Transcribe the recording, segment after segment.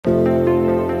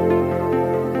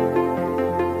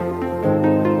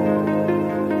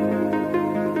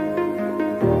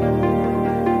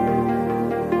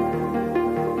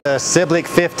Cybelec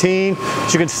 15.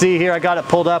 As you can see here, I got it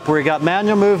pulled up where we got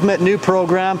manual movement, new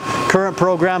program, current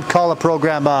program, call a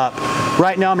program up.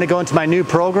 Right now I'm going to go into my new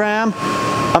program.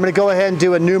 I'm going to go ahead and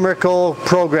do a numerical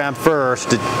program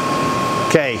first.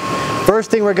 Okay,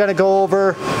 first thing we're going to go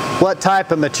over, what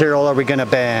type of material are we going to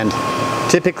bend?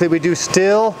 Typically we do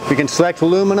steel. We can select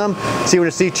aluminum. See, we're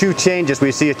going to see two changes.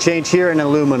 We see a change here in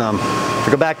aluminum. If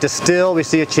we go back to steel, we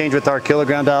see a change with our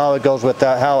kilogram dial. It goes with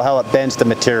how it bends the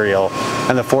material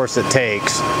and the force it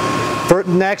takes.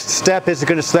 Next step is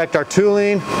going to select our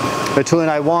tooling. The tooling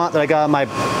I want that I got on my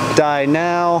die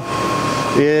now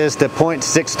is the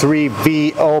 0.63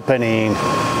 V opening.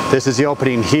 This is the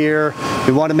opening here.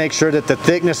 We want to make sure that the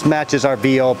thickness matches our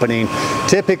V opening.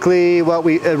 Typically,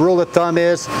 a rule of thumb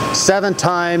is 7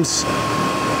 times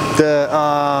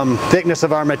the thickness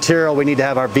of our material, we need to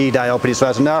have our V die opening, so it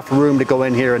has enough room to go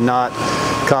in here and not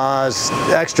cause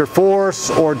extra force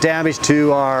or damage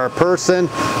to our person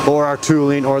or our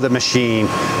tooling or the machine.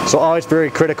 So always very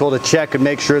critical to check and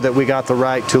make sure that we got the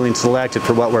right tooling selected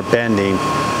for what we're bending.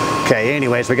 Okay,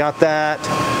 anyways, we got that.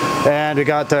 And we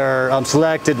got our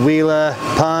selected wheeler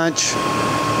punch.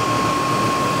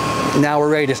 Now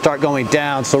we're ready to start going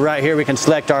down. So right here we can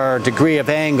select our degree of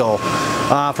angle.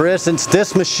 For instance,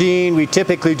 this machine, we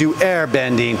typically do air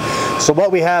bending. So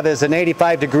what we have is an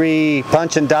 85-degree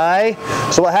punch and die.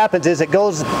 So what happens is it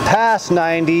goes past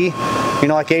 90,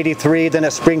 like 83, then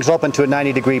it springs open to a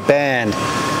 90-degree bend.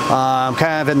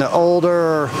 Kind of in the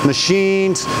older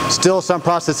machines, still some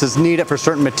processes need it for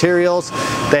certain materials.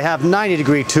 They have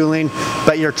 90-degree tooling,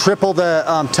 but you're triple the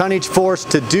tonnage force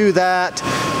to do that,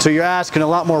 so you're asking a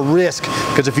lot more risk,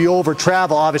 because if you over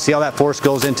travel, obviously all that force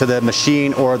goes into the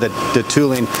machine or the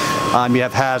tooling. You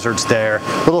have hazards there.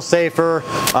 A little safer,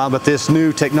 but this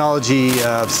new technology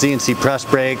of CNC Press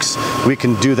Brakes, we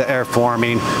can do the air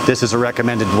forming. This is a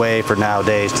recommended way for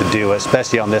nowadays to do it,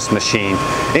 especially on this machine.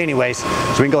 Anyways, so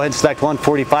we can go ahead and select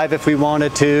 145 if we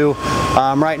wanted to.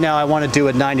 Right now I want to do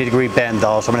a 90-degree bend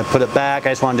though, so I'm going to put it back.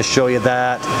 I just wanted to show you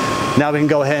that. Now we can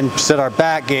go ahead and set our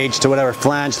back gauge to whatever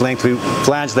flange length we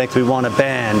want to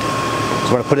bend. So we're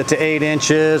going to put it to 8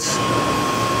 inches.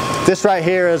 This right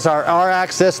here is our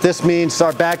R-axis. This means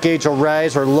our back gauge will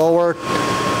rise or lower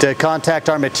to contact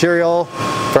our material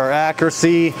for our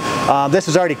accuracy. This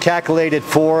is already calculated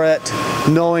for it,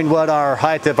 knowing what our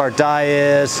height of our die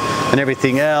is and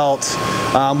everything else.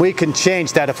 We can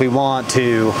change that if we want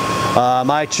to.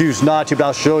 I choose not to, but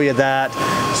I'll show you that.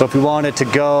 So if we wanted to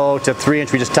go to 3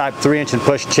 inch, we just type 3 inch and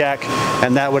push check,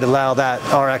 and that would allow that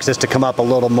R-axis to come up a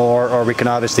little more, or we can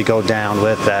obviously go down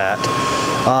with that.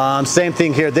 Same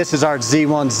thing here. This is our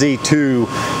Z1,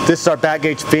 Z2. This is our back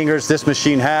gauge fingers. This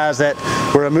machine has it,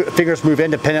 where fingers move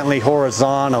independently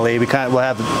horizontally. We'll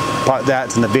have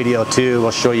that's in the video too.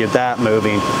 We'll show you that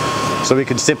moving. So we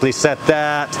can simply set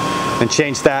that and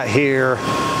change that here.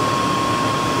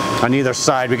 On either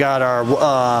side, we got our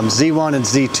Z1 and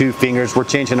Z2 fingers. We're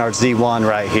changing our Z1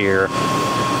 right here.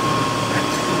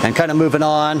 And kind of moving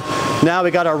on, now we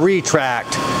got our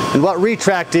retract. And what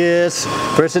retract is,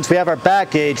 for instance, we have our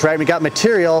back gauge, right? We got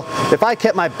material. If I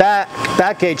kept my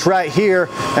back gauge right here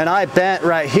and I bent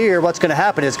right here, what's going to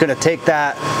happen is it's going to take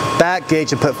that back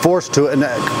gauge and put force to it and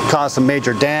cause some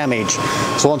major damage.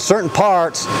 So on certain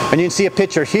parts, and you can see a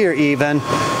picture here even,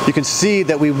 you can see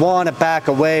that we want to back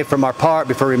away from our part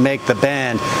before we make the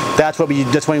bend. That's when we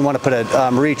want to put a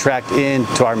retract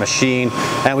into our machine,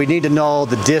 and we need to know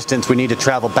the distance we need to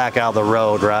travel back out of the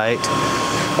road, right?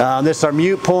 This is our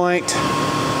mute point.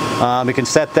 We can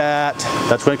set that.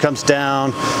 That's when it comes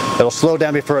down. It'll slow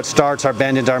down before it starts our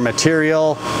bend into our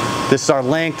material. This is our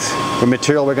length, the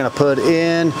material we're going to put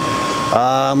in.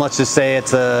 Let's just say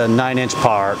it's a 9-inch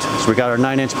part. So we got our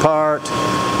 9-inch part,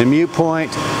 the mute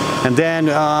point, and then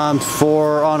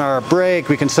on our brake,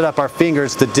 we can set up our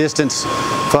fingers, the distance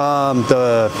from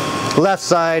the left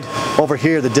side over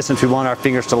here, the distance we want our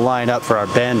fingers to line up for our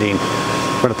bending.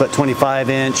 We're going to put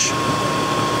 25-inch.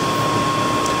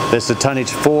 This is the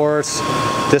tonnage force.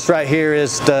 This right here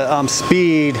is the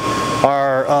speed,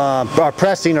 our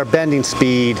pressing or bending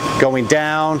speed going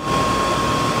down.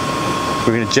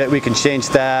 We can change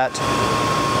that,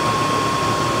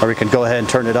 or we can go ahead and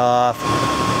turn it off.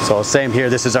 So same here,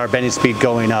 this is our bending speed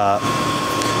going up.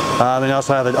 And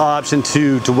also have an option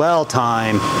to dwell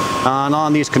time. And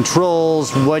on these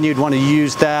controls, when you'd want to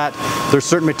use that, there's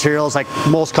certain materials, like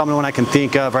most common one I can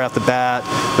think of right off the bat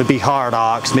would be hard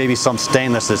ox, maybe some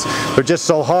stainlesses. They're just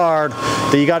so hard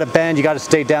that you got to bend, you got to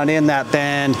stay down in that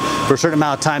bend for a certain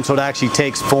amount of time so it actually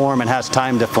takes form and has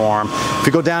time to form. If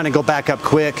you go down and go back up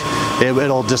quick,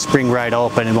 it'll just spring right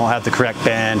open and won't have the correct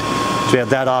bend. So we have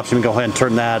that option. We can go ahead and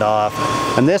turn that off.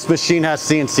 And this machine has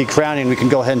CNC crowning. We can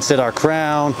go ahead and set our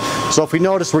crown. So if we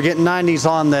notice we're getting 90s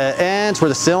on the ends where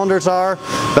the cylinders are,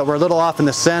 but we're a little off in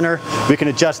the center, we can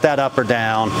adjust that up or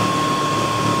down.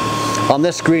 On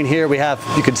this screen here we have,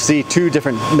 you can see two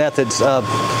different methods of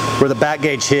where the back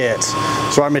gauge hits.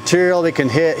 So our material we can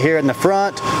hit here in the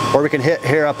front, or we can hit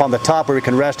here up on the top where we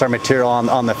can rest our material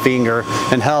on the finger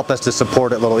and help us to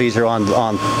support it a little easier on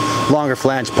longer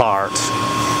flange parts.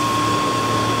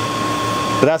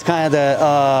 But that's kind of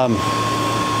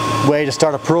the way to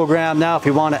start a program. Now if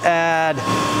you want to add,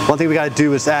 one thing we got to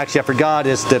do is, actually I forgot,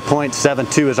 is the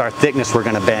 0.72 is our thickness we're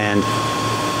going to bend.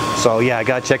 So yeah, I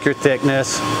got to check your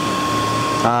thickness.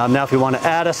 Now if you want to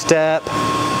add a step,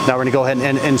 now we're going to go ahead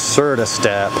and insert a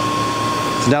step.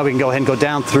 So now we can go ahead and go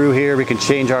down through here. We can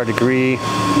change our degree.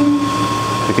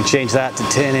 We can change that to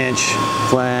 10-inch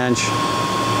flange.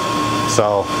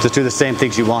 So just do the same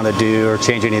things you want to do, or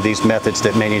change any of these methods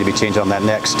that may need to be changed on that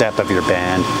next step of your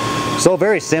bend. So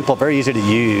very simple, very easy to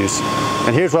use.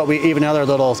 And here's what even another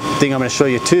little thing I'm going to show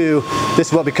you too. This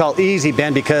is what we call easy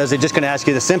bend, because it's just going to ask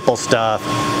you the simple stuff.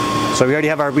 So we already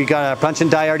have we got our punch and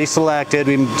die already selected.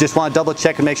 We just want to double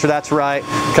check and make sure that's right.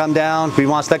 Come down, we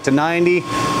want to select to 90.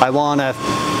 I want a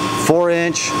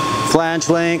 4-inch flange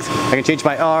length. I can change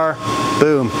my R,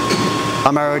 boom.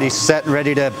 I'm already set and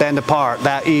ready to bend a part,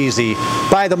 that easy.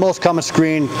 Buy the most common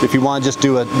screen if you want to just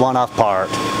do a one-off part.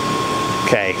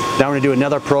 Okay, now we're going to do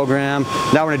another program.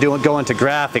 Now we're going to go into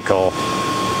graphical.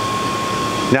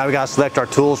 Now we got to select our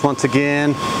tools once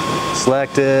again.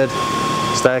 Selected,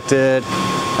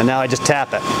 and now I just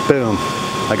tap it, boom.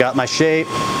 I got my shape,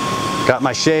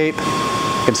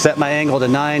 I can set my angle to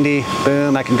 90,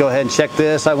 boom. I can go ahead and check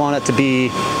this. I want it to be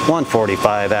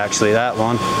 145 actually, that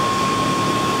one.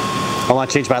 I want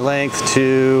to change my length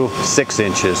to 6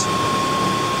 inches.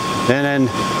 And then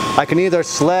I can either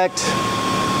select,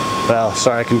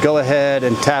 I can go ahead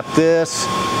and tap this,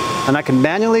 and I can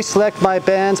manually select my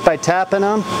bends by tapping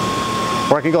them,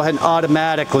 or I can go ahead and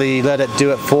automatically let it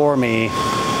do it for me.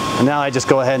 And now I just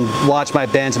go ahead and watch my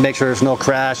bends and make sure there's no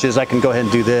crashes. I can go ahead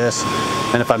and do this.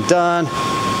 And if I'm done,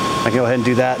 I can go ahead and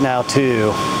do that now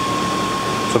too.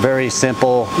 So very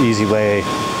simple, easy way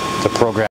to program.